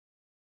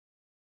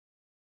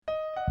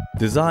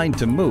Designed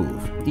to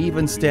move,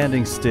 even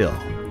standing still,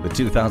 the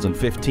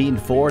 2015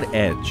 Ford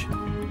Edge.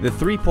 The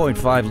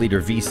 3.5-liter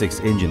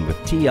V6 engine with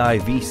TI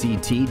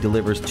VCT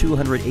delivers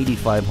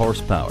 285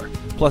 horsepower,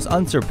 plus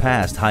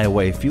unsurpassed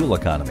highway fuel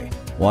economy.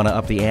 Want to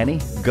up the ante?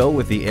 Go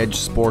with the Edge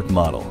Sport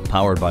model,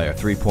 powered by a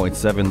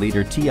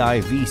 3.7-liter TI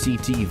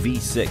VCT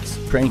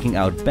V6, cranking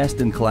out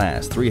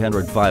best-in-class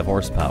 305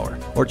 horsepower.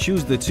 Or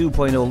choose the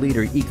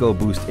 2.0-liter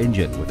EcoBoost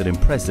engine with an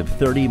impressive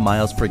 30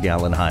 miles per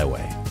gallon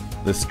highway.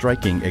 The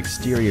striking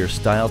exterior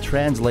style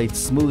translates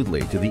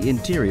smoothly to the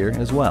interior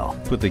as well.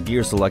 Put the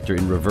gear selector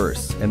in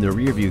reverse, and the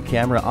rearview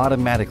camera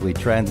automatically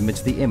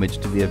transmits the image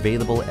to the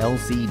available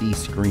LCD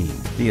screen.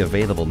 The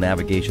available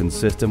navigation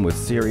system with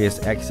Sirius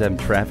XM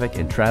Traffic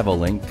and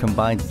TravelLink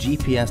combines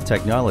GPS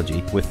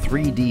technology with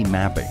 3D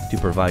mapping to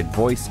provide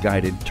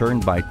voice-guided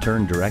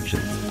turn-by-turn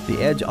directions.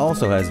 The Edge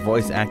also has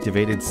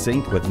voice-activated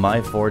sync with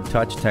My Ford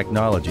Touch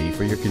technology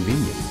for your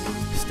convenience.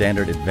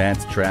 Standard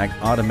Advanced Track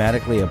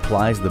automatically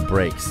applies the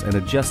brakes and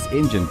adjusts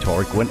engine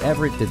torque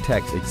whenever it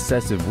detects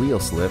excessive wheel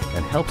slip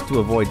and helps to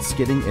avoid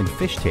skidding and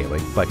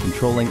fishtailing by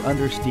controlling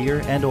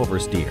understeer and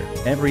oversteer.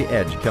 Every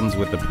Edge comes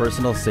with the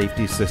personal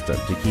safety system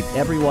to keep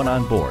everyone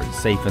on board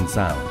safe and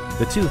sound.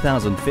 The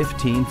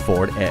 2015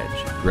 Ford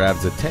Edge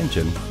grabs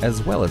attention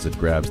as well as it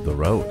grabs the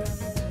road.